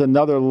this is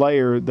another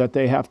layer that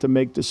they have to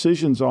make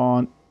decisions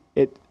on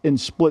it in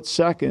split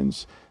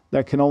seconds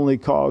that can only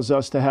cause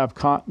us to have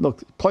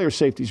look, player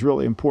safety is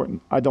really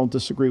important. I don't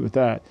disagree with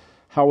that.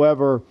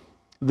 However,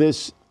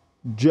 this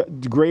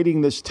grading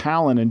this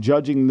talent and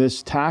judging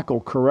this tackle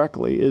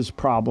correctly is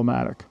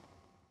problematic.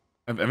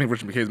 I think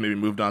Rich McKay's maybe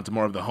moved on to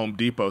more of the Home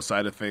Depot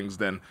side of things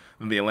than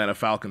the Atlanta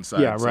Falcons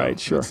side. Yeah, right,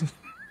 sure.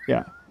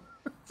 Yeah.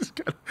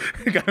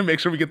 Got to make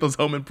sure we get those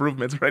home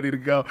improvements ready to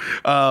go.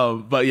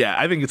 But yeah,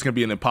 I think it's going to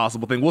be an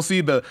impossible thing. We'll see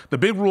the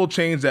big rule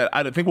change that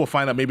I think we'll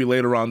find out maybe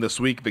later on this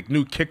week. The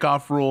new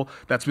kickoff rule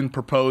that's been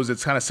proposed.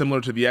 It's kind of similar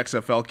to the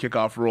XFL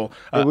kickoff rule.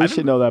 We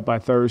should know that by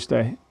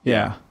Thursday.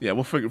 Yeah,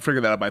 we'll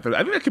figure that out by Thursday.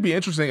 I think that could be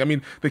interesting. I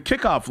mean, the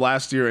kickoff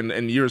last year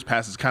and years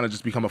past has kind of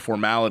just become a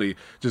formality,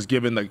 just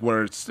given like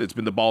where it's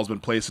been, the ball's been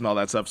placed and all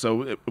that stuff.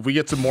 So if we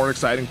get some more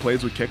exciting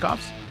plays with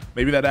kickoffs,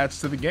 maybe that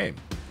adds to the game.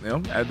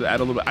 Add a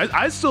little bit.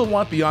 I still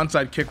want the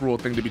onside kick rule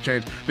thing to be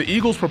changed. The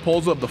Eagles'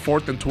 proposal of the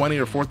 4th and 20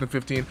 or 4th and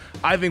 15,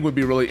 I think would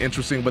be really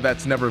interesting, but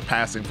that's never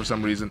passing for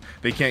some reason.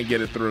 They can't get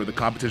it through. The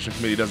competition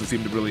committee doesn't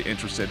seem to be really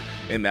interested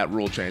in that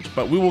rule change.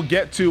 But we will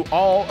get to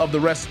all of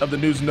the rest of the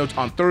news and notes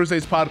on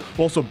Thursday's pod.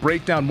 We'll also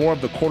break down more of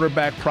the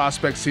quarterback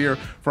prospects here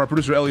for our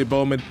producer, Elliot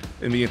Bowman,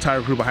 and the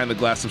entire crew behind the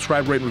glass.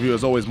 Subscribe, rate, and review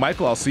as always.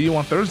 Michael, I'll see you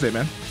on Thursday,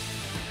 man.